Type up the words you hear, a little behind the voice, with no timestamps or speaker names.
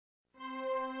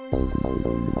We'll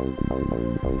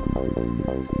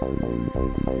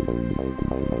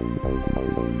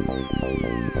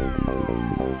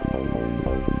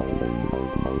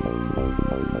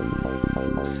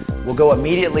go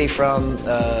immediately from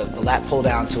the lat pull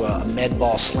down to a med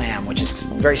ball slam, which is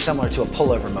very similar to a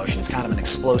pullover motion. It's kind of an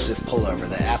explosive pullover.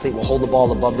 The athlete will hold the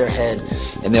ball above their head,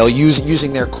 and they'll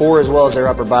using their core as well as their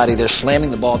upper body. They're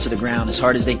slamming the ball to the ground as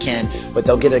hard as they can, but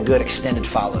they'll get a good extended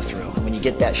follow through. And when you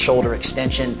get that shoulder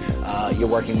extension, you're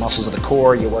working muscles of the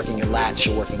core, you're working your lats,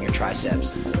 you're working your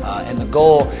triceps. And the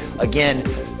goal, again,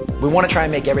 we want to try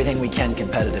and make everything we can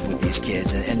competitive with these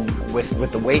kids, and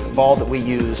with the weight ball that we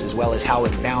use as well as how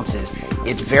it bounces,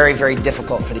 it's very, very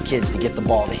difficult for the kids to get the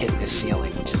ball to hit this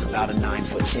ceiling, which is about a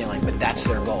 9-foot ceiling, but that's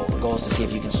their goal. The goal is to see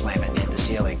if you can slam it and hit the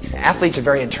ceiling. Athletes are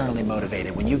very internally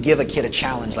motivated. When you give a kid a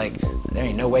challenge like, there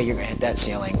ain't no way you're going to hit that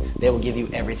ceiling, they will give you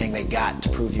everything they got to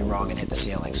prove you wrong and hit the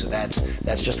ceiling. So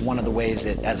that's just one of the ways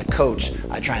that, as a coach,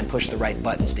 I try and push the right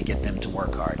buttons to get them to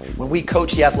work hard. When we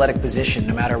coach the athletic position,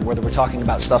 no matter whether we're talking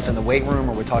about stuff in the weight room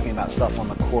or we're talking about stuff on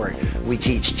the court, we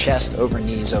teach chest over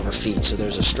knees over feet. So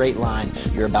there's a straight line.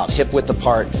 You're about hip width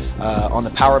apart on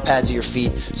the power pads of your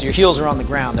feet. So your heels are on the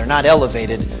ground. They're not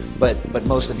elevated, but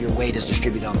most of your weight is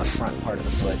distributed on the front part of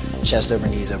the foot, chest over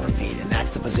knees over feet. And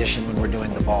that's the position when we're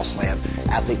doing the ball slam.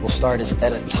 Athlete will start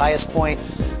at its highest point,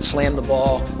 slam the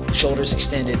ball, shoulders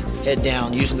extended, head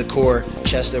down, using the core,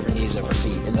 chest over knees over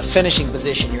feet. In the finishing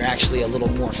position, you're actually a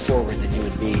little more forward than you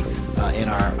would be in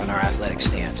our athletic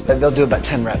stance. But they'll do about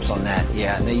 10 reps on that,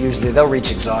 yeah. And they'll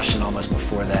reach exhaustion almost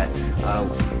before that.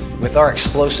 With our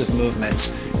explosive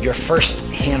movements, your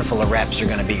first handful of reps are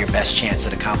going to be your best chance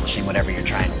at accomplishing whatever you're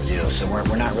trying to do. So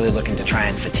we're not really looking to try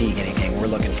and fatigue anything. We're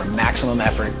looking for maximum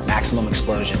effort, maximum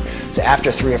explosion. So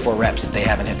after 3 or 4 reps, if they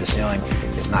haven't hit the ceiling,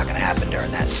 it's not going to happen during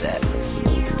that set.